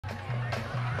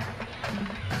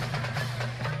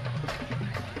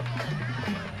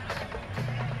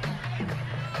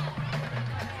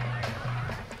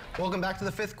Welcome back to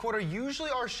the fifth quarter.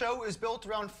 Usually our show is built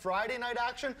around Friday night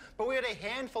action, but we had a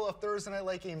handful of Thursday night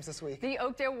late games this week. The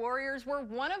Oakdale Warriors were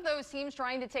one of those teams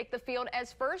trying to take the field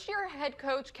as first-year head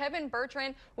coach Kevin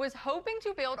Bertrand was hoping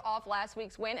to build off last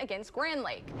week's win against Grand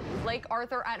Lake. Lake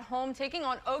Arthur at home taking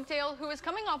on Oakdale, who is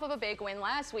coming off of a big win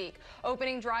last week.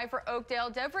 Opening drive for Oakdale,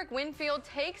 Devrick Winfield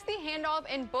takes the handoff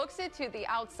and books it to the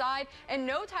outside, and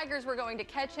no Tigers were going to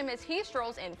catch him as he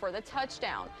strolls in for the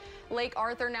touchdown. Lake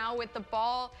Arthur now with the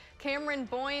ball. Cameron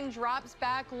Boyne drops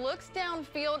back, looks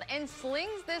downfield, and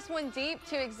slings this one deep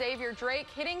to Xavier Drake,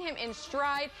 hitting him in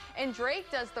stride, and Drake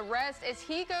does the rest as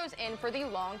he goes in for the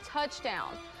long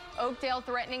touchdown. Oakdale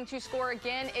threatening to score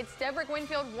again. It's Devrick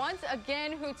Winfield once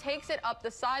again who takes it up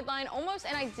the sideline, almost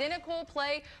an identical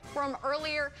play from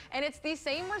earlier, and it's the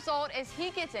same result as he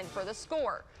gets in for the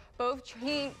score. Both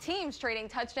teams trading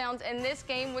touchdowns in this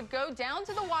game would go down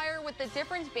to the wire, with the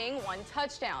difference being one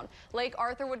touchdown. Lake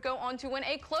Arthur would go on to win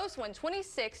a close one,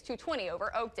 26-20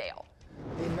 over Oakdale.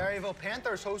 The Maryville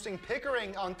Panthers hosting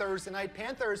Pickering on Thursday night.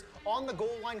 Panthers on the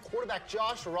goal line, quarterback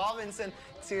Josh Robinson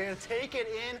is going to take it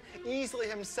in easily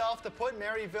himself to put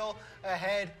Maryville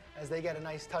ahead as they get a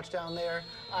nice touchdown there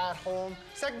at home.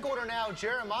 Second quarter now,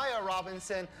 Jeremiah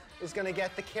Robinson is going to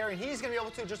get the carry. He's going to be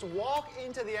able to just walk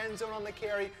into the end zone on the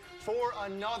carry for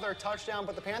another touchdown,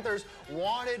 but the Panthers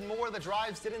wanted more. The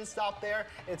drives didn't stop there.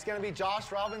 It's going to be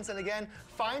Josh Robinson again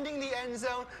finding the end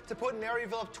zone to put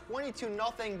Maryville up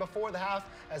 22-0 before the half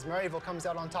as Maryville comes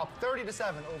out on top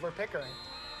 30-7 over Pickering.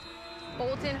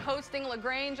 Bolton hosting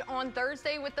LaGrange on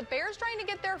Thursday, with the Bears trying to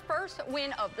get their first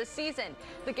win of the season.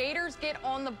 The Gators get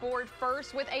on the board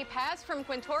first with a pass from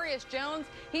Quintorius Jones.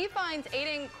 He finds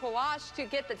Aiden Kawash to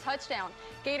get the touchdown.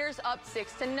 Gators up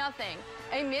 6-0.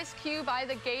 A miscue by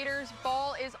the Gators.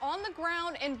 Ball is on the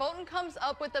ground, and Bolton comes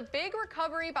up with a big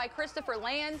recovery by Christopher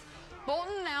Lands.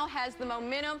 Bolton now has the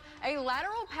momentum. A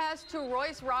lateral pass to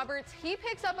Royce Roberts. He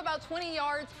picks up about 20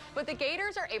 yards, but the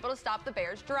Gators are able to stop the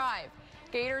Bears' drive.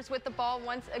 Gators with the ball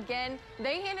once again.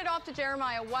 They hand it off to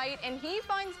Jeremiah White, and he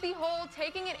finds the hole,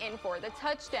 taking it in for the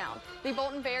touchdown. The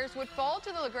Bolton Bears would fall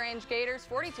to the LaGrange Gators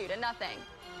 42-0.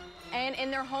 And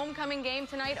in their homecoming game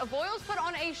tonight, Avoyelles put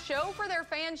on a show for their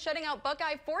fans, shutting out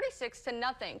Buckeye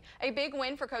 46-0. A big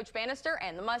win for Coach Bannister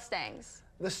and the Mustangs.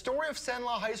 The story of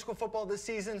Cenla High School football this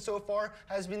season so far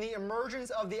has been the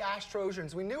emergence of the Ash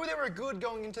Trojans. We knew they were good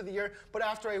going into the year, but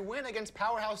after a win against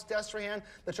powerhouse Destrehan,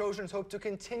 the Trojans hope to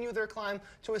continue their climb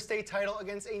to a state title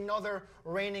against another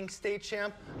reigning state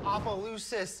champ,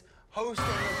 Opelousas, hosting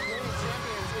the reigning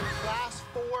champions in Class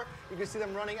 4. You can see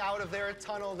them running out of their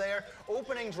tunnel there.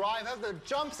 Opening drive, have the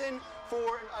jumps in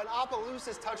for an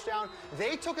Opelousas touchdown.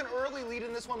 They took an early lead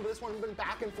in this one, but this one has been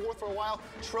back and forth for a while.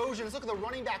 Trojans, look at the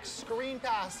running back screen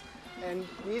pass, and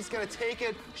he's going to take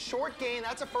it. Short gain,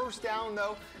 that's a first down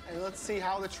though, and let's see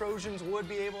how the Trojans would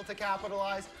be able to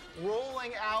capitalize.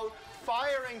 Rolling out,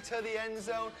 firing to the end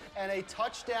zone, and a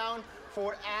touchdown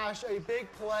for Ash. A big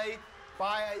play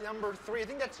by number 3. I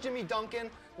think that's Jimmy Duncan.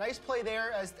 Nice play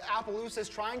there as Opelousas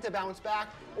trying to bounce back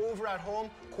over at home.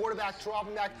 Quarterback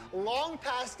dropping back. Long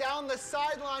pass down the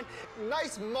sideline.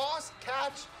 Nice Moss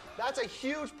catch. That's a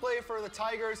huge play for the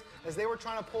Tigers as they were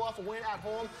trying to pull off a win at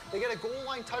home. They get a goal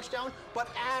line touchdown, but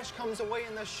Ash comes away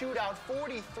in the shootout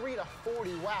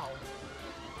 43-40. Wow.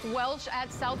 Welsh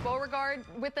at South Beauregard,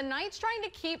 with the Knights trying to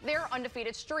keep their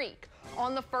undefeated streak.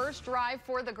 On the first drive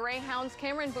for the Greyhounds,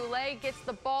 Cameron Boulay gets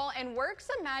the ball and works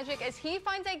some magic as he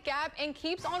finds a gap and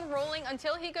keeps on rolling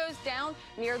until he goes down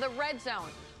near the red zone.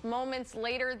 Moments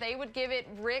later, they would give it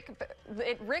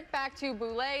Rick back to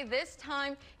Boulay. This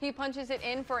time, he punches it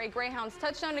in for a Greyhounds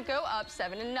touchdown to go up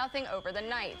 7-0 over the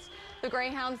Knights. The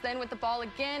Greyhounds then with the ball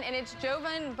again, and it's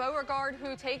Jovan Beauregard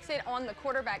who takes it on the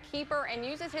quarterback keeper and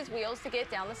uses his wheels to get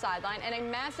down the sideline, and a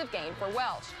massive gain for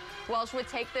Welsh. Welsh would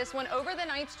take this one over the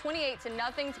Knights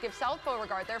 28-0 to give South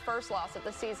Beauregard their first loss of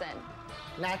the season.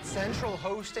 Nat Central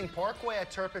hosting Parkway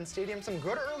at Turpin Stadium. Some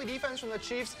good early defense from the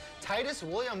Chiefs. Titus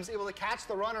Williams able to catch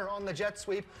the runner on the jet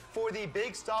sweep for the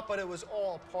big stop, but it was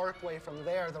all Parkway from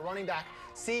there. The running back,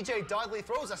 C.J. Dudley,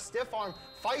 throws a stiff arm,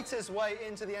 fights his way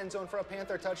into the end zone for a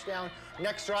Panther touchdown.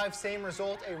 Next drive, same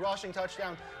result, a rushing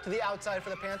touchdown to the outside for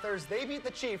the Panthers. They beat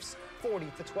the Chiefs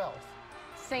 40-12.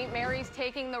 St. Mary's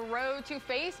taking the road to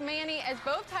face Manny as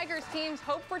both Tigers teams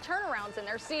hope for turnarounds in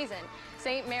their season.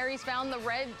 St. Mary's found the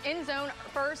red end zone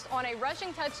first on a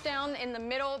rushing touchdown in the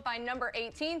middle by number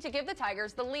 18 to give the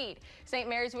Tigers the lead. St.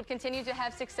 Mary's would continue to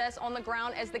have success on the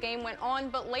ground as the game went on,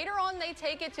 but later on they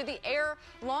take it to the air.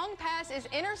 Long pass is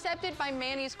intercepted by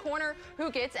Manny's corner,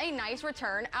 who gets a nice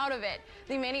return out of it.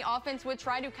 The Manny offense would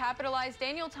try to capitalize.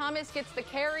 Daniel Thomas gets the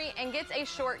carry and gets a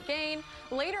short gain.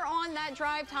 Later on that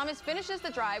drive, Thomas finishes the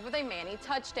drive drive with a Manny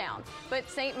touchdown. But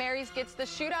St. Mary's gets the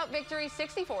shootout victory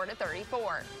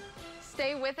 64-34.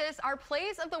 Stay with us. Our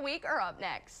plays of the week are up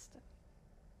next.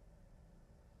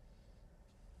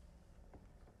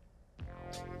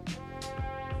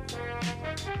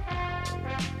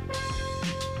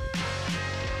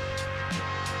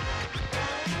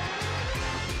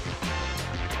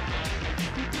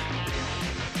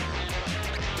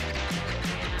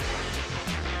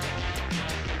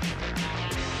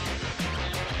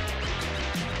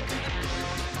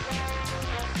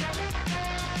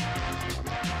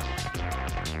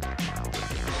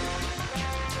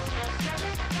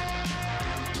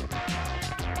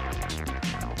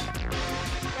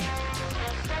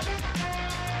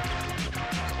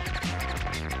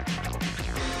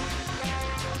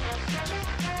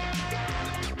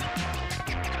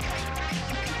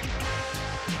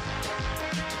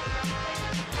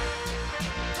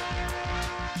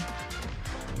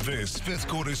 This fifth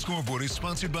quarter scoreboard is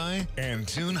sponsored by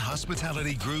Antune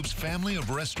Hospitality Group's family of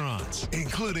restaurants,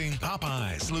 including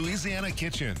Popeyes, Louisiana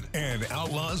Kitchen, and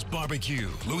Outlaws Barbecue,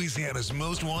 Louisiana's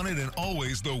most wanted and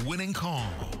always the winning call.